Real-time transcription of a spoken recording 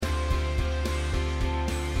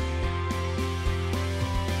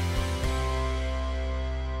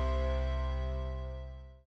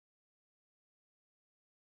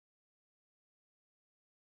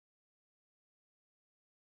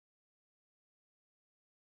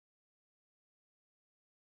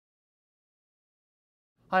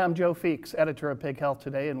Hi, I'm Joe Feeks, editor of Pig Health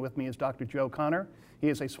Today, and with me is Dr. Joe Connor. He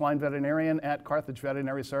is a swine veterinarian at Carthage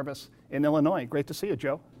Veterinary Service in Illinois. Great to see you,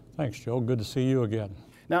 Joe. Thanks, Joe. Good to see you again.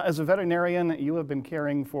 Now, as a veterinarian, you have been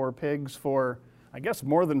caring for pigs for, I guess,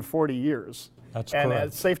 more than 40 years. That's and correct.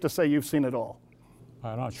 It's safe to say you've seen it all.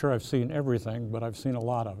 I'm not sure I've seen everything, but I've seen a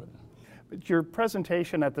lot of it. But your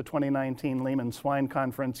presentation at the 2019 Lehman Swine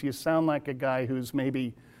Conference, you sound like a guy who's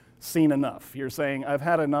maybe seen enough. You're saying, I've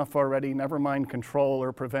had enough already, never mind control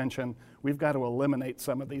or prevention. We've got to eliminate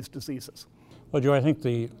some of these diseases. Well, Joe, I think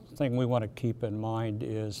the thing we want to keep in mind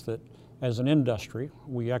is that as an industry,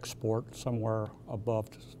 we export somewhere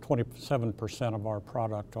above 27% of our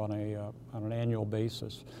product on an annual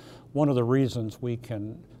basis. One of the reasons we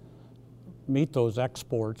can meet those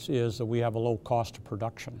exports is that we have a low cost of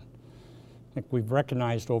production. I think we've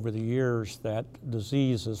recognized over the years that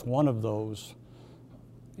disease is one of those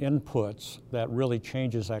inputs that really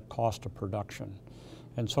changes that cost of production.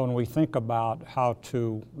 And so when we think about how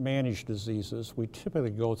to manage diseases, we typically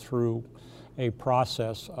go through a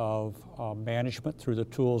process of management through the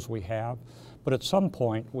tools we have. But at some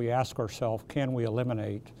point, we ask ourselves, can we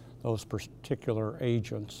eliminate those particular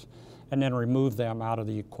agents and then remove them out of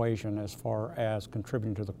the equation as far as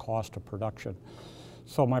contributing to the cost of production?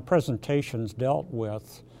 So my presentations dealt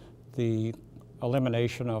with the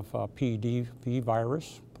elimination of PEDV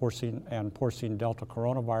virus, porcine delta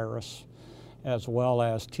coronavirus, as well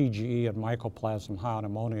as TGE and Mycoplasma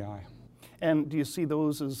pneumoniae. And do you see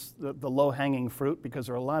those as the low-hanging fruit? Because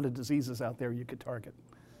there are a lot of diseases out there you could target.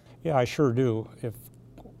 Yeah, I sure do.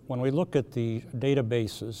 When we look at the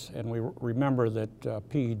databases and we remember that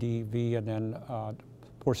PEDV and then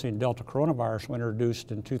porcine delta coronavirus were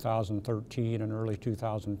introduced in 2013 and early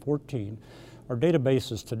 2014, our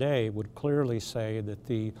databases today would clearly say that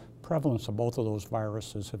the prevalence of both of those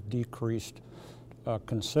viruses have decreased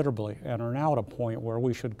considerably and are now at a point where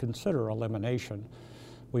we should consider elimination.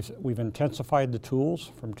 We've intensified the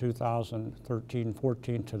tools from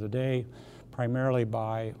 2013-14 to today, primarily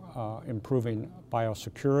by improving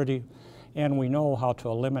biosecurity, and we know how to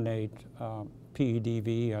eliminate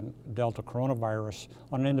PEDV and Delta coronavirus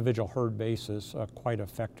on an individual herd basis quite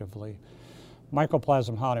effectively.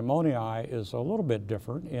 Mycoplasma pneumoniae is a little bit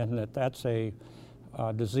different in that that's a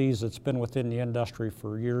disease that's been within the industry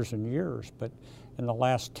for years and years, but in the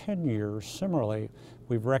last 10 years, similarly,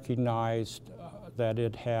 we've recognized that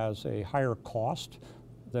it has a higher cost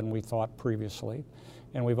than we thought previously.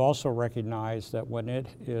 And we've also recognized that when it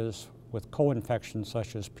is with co-infections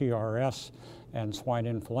such as PRS and swine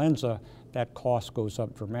influenza, that cost goes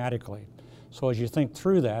up dramatically. So as you think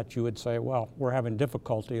through that, you would say, well, we're having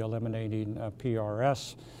difficulty eliminating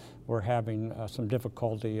PRS. We're having some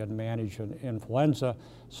difficulty in managing influenza.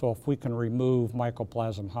 So if we can remove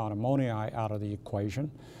Mycoplasma pneumoniae out of the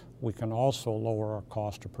equation, we can also lower our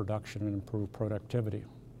cost of production and improve productivity.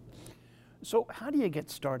 So how do you get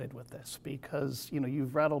started with this? Because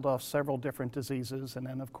you've rattled off several different diseases, and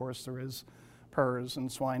then of course there is PRRS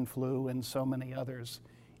and swine flu and so many others.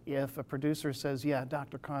 If a producer says, yeah,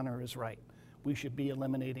 Dr. Connor is right, we should be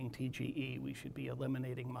eliminating TGE, we should be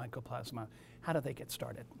eliminating Mycoplasma, how do they get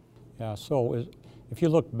started? Yeah, so if you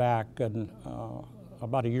look back, and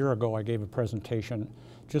about a year ago I gave a presentation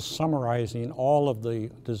just summarizing all of the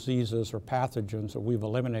diseases or pathogens that we've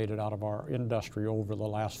eliminated out of our industry over the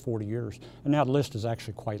last 40 years. And that list is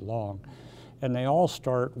actually quite long. And they all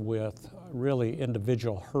start with really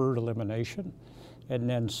individual herd elimination, and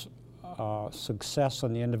then success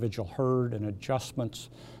in the individual herd and adjustments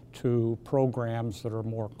to programs that are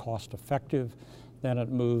more cost effective. Then it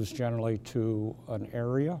moves generally to an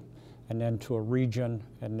area, and then to a region,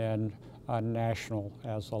 and then national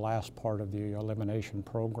as the last part of the elimination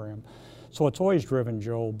program. So it's always driven,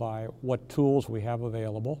 Joe, by what tools we have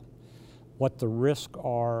available, what the risks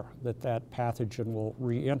are that that pathogen will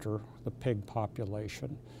re-enter the pig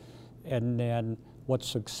population, and then what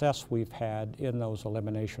success we've had in those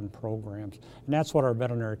elimination programs. And that's what our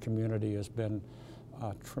veterinary community has been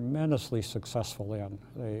tremendously successful in.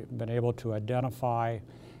 They've been able to identify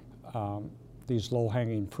these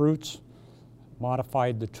low-hanging fruits,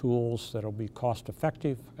 modified the tools that will be cost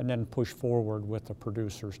effective, and then push forward with the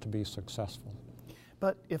producers to be successful.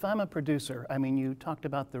 But if I'm a producer, I mean, you talked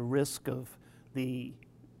about the risk of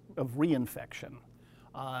reinfection.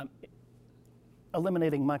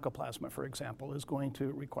 Eliminating Mycoplasma, for example, is going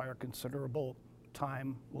to require considerable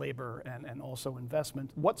time, labor, and also investment.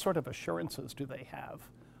 What sort of assurances do they have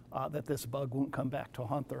that this bug won't come back to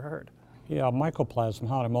haunt their herd? Yeah, Mycoplasma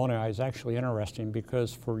pneumoniae is actually interesting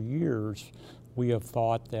because for years we have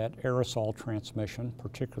thought that aerosol transmission,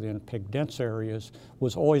 particularly in pig dense areas,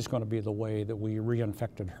 was always going to be the way that we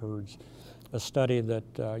reinfected herds. A study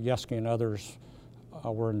that Yeski and others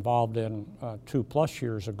were involved in 2+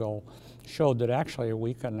 years ago showed that actually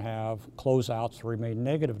we can have closeouts remain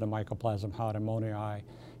negative to Mycoplasma pneumoniae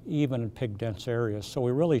even in pig-dense areas. So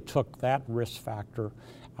we really took that risk factor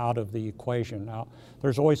out of the equation. Now,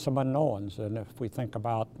 there's always some unknowns, and if we think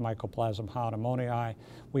about Mycoplasma pneumoniae,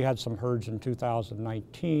 we had some herds in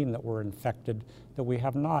 2019 that were infected that we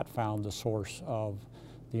have not found the source of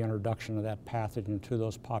the introduction of that pathogen to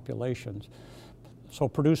those populations. So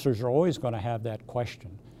producers are always going to have that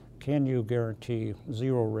question. Can you guarantee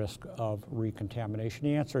zero risk of recontamination?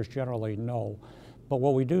 The answer is generally no. But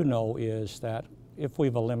what we do know is that if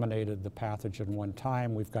we've eliminated the pathogen one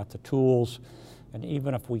time, we've got the tools, and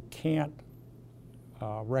even if we can't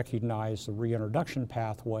recognize the reintroduction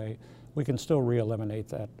pathway, we can still re-eliminate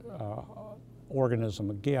that organism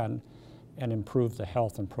again and improve the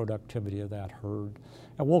health and productivity of that herd.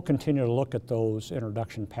 And we'll continue to look at those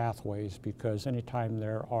introduction pathways, because anytime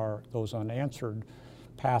there are those unanswered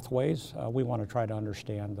pathways, we want to try to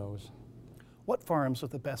understand those. What farms are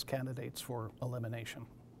the best candidates for elimination?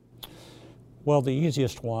 Well, the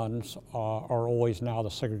easiest ones are always now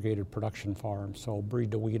the segregated production farms. So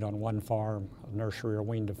breed to weed on one farm, nursery or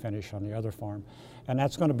wean to finish on the other farm. And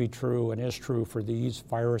that's going to be true and is true for these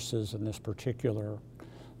viruses and this particular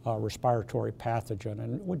respiratory pathogen,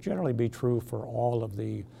 and would generally be true for all of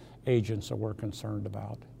the agents that we're concerned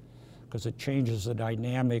about, because it changes the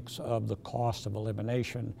dynamics of the cost of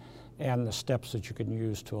elimination and the steps that you can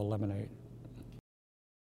use to eliminate.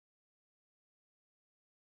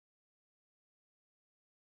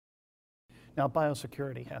 Now,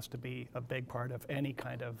 biosecurity has to be a big part of any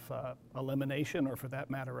kind of elimination, or for that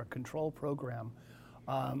matter, a control program.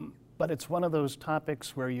 But it's one of those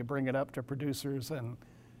topics where you bring it up to producers and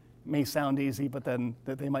it may sound easy, but then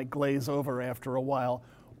they might glaze over after a while.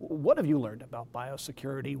 What have you learned about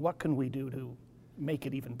biosecurity? What can we do to make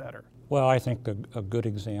it even better? Well, I think a good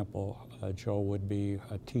example, Joe, would be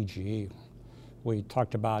a TGE. We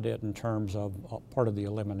talked about it in terms of part of the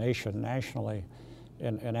elimination nationally.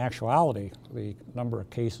 In actuality, the number of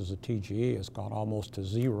cases of TGE has gone almost to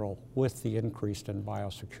zero with the increase in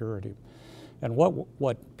biosecurity. And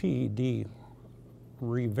what PED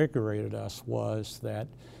revigorated us was that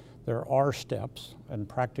there are steps and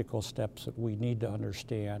practical steps that we need to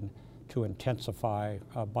understand to intensify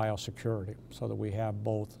biosecurity so that we have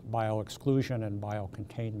both bioexclusion and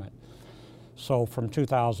biocontainment. So from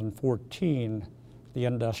 2014, the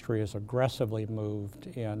industry has aggressively moved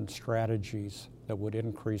in strategies that would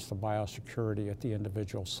increase the biosecurity at the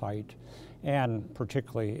individual site, and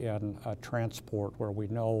particularly in transport, where we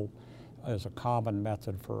know is a common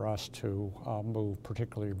method for us to move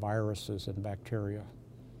particularly viruses and bacteria.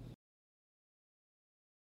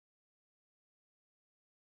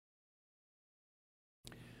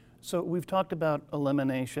 So we've talked about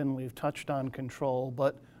elimination, we've touched on control,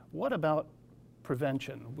 but what about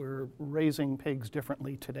prevention? We're raising pigs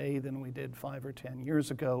differently today than we did 5 or 10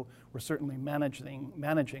 years ago. We're certainly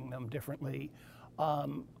managing them differently.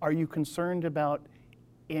 Are you concerned about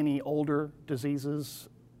any older diseases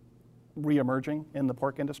reemerging in the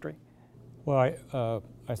pork industry? Well,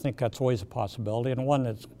 I think that's always a possibility, and one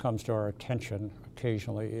that comes to our attention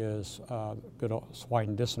occasionally is good old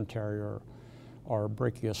swine dysentery or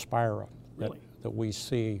Brachiospira, really? that we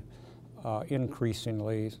see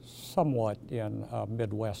increasingly somewhat in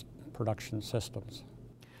Midwest production systems.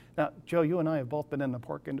 Now, Joe, you and I have both been in the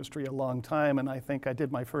pork industry a long time, and I think I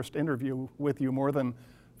did my first interview with you more than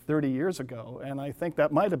 30 years ago, and I think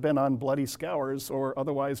that might have been on bloody scours, or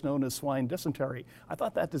otherwise known as swine dysentery. I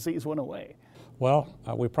thought that disease went away. Well,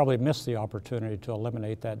 we probably missed the opportunity to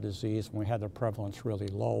eliminate that disease when we had the prevalence really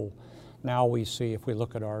low. Now we see, if we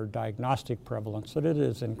look at our diagnostic prevalence, that it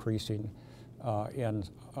is increasing in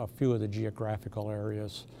a few of the geographical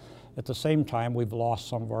areas. At the same time, we've lost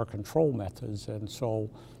some of our control methods, and so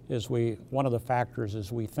one of the factors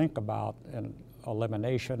as we think about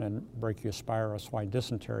elimination, and Brachiospira swine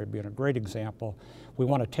dysentery being a great example, we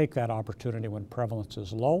want to take that opportunity when prevalence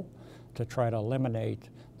is low to try to eliminate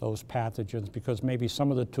those pathogens, because maybe some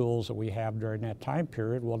of the tools that we have during that time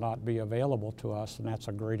period will not be available to us, and that's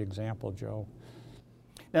a great example, Joe.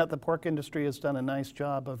 Now, the pork industry has done a nice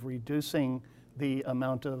job of reducing the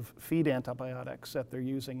amount of feed antibiotics that they're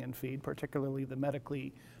using in feed, particularly the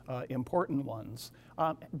medically important ones.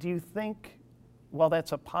 Do you think, while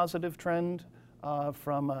that's a positive trend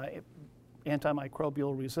from an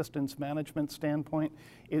antimicrobial resistance management standpoint,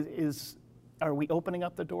 are we opening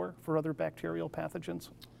up the door for other bacterial pathogens?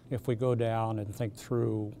 If we go down and think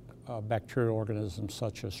through bacterial organisms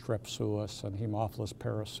such as Strep suis and Haemophilus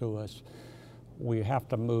parasuis, we have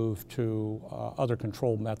to move to other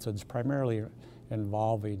control methods, primarily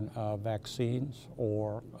involving vaccines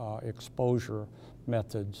or exposure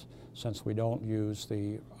methods, since we don't use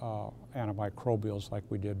the antimicrobials like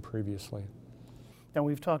we did previously. Now,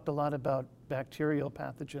 we've talked a lot about bacterial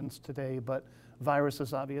pathogens today, but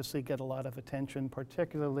viruses obviously get a lot of attention,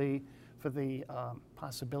 particularly for the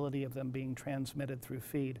possibility of them being transmitted through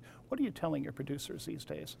feed. What are you telling your producers these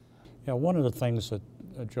days? Yeah, one of the things that,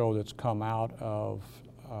 Joe, that's come out of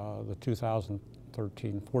the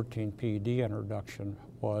 2013-14 PED introduction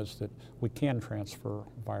was that we can transfer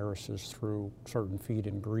viruses through certain feed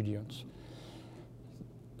ingredients.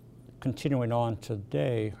 Continuing on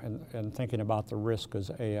today and thinking about the risk as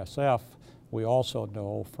ASF, we also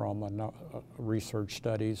know from research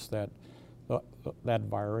studies that that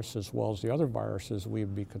virus, as well as the other viruses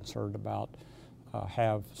we'd be concerned about,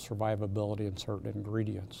 have survivability in certain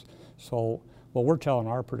ingredients. So what we're telling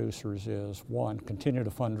our producers is, one, continue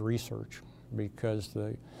to fund research, because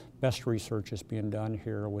the best research is being done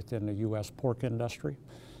here within the U.S. pork industry.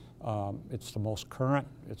 It's the most current,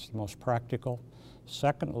 it's the most practical.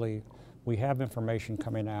 Secondly, we have information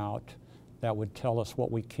coming out that would tell us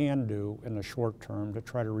what we can do in the short term to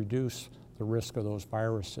try to reduce the risk of those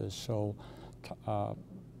viruses. So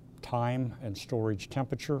time and storage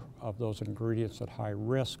temperature of those ingredients at high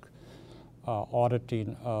risk,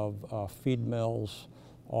 auditing of feed mills,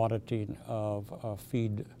 auditing of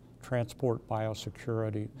feed transport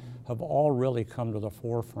biosecurity have all really come to the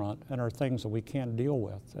forefront and are things that we can deal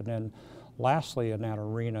with. And then lastly in that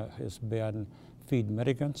arena has been feed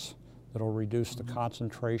mitigants that'll reduce the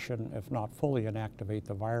concentration, if not fully inactivate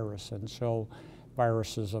the virus, and so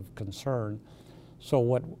viruses of concern. So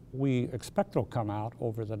what we expect will come out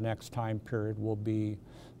over the next time period will be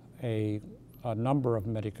a number of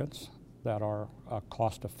mitigants that are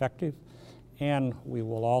cost effective, and we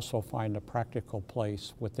will also find a practical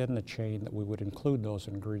place within the chain that we would include those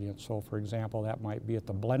ingredients. So for example, that might be at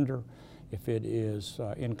the blender if it is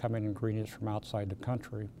incoming ingredients from outside the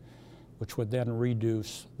country, which would then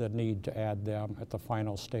reduce the need to add them at the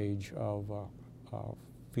final stage of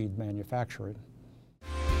feed manufacturing.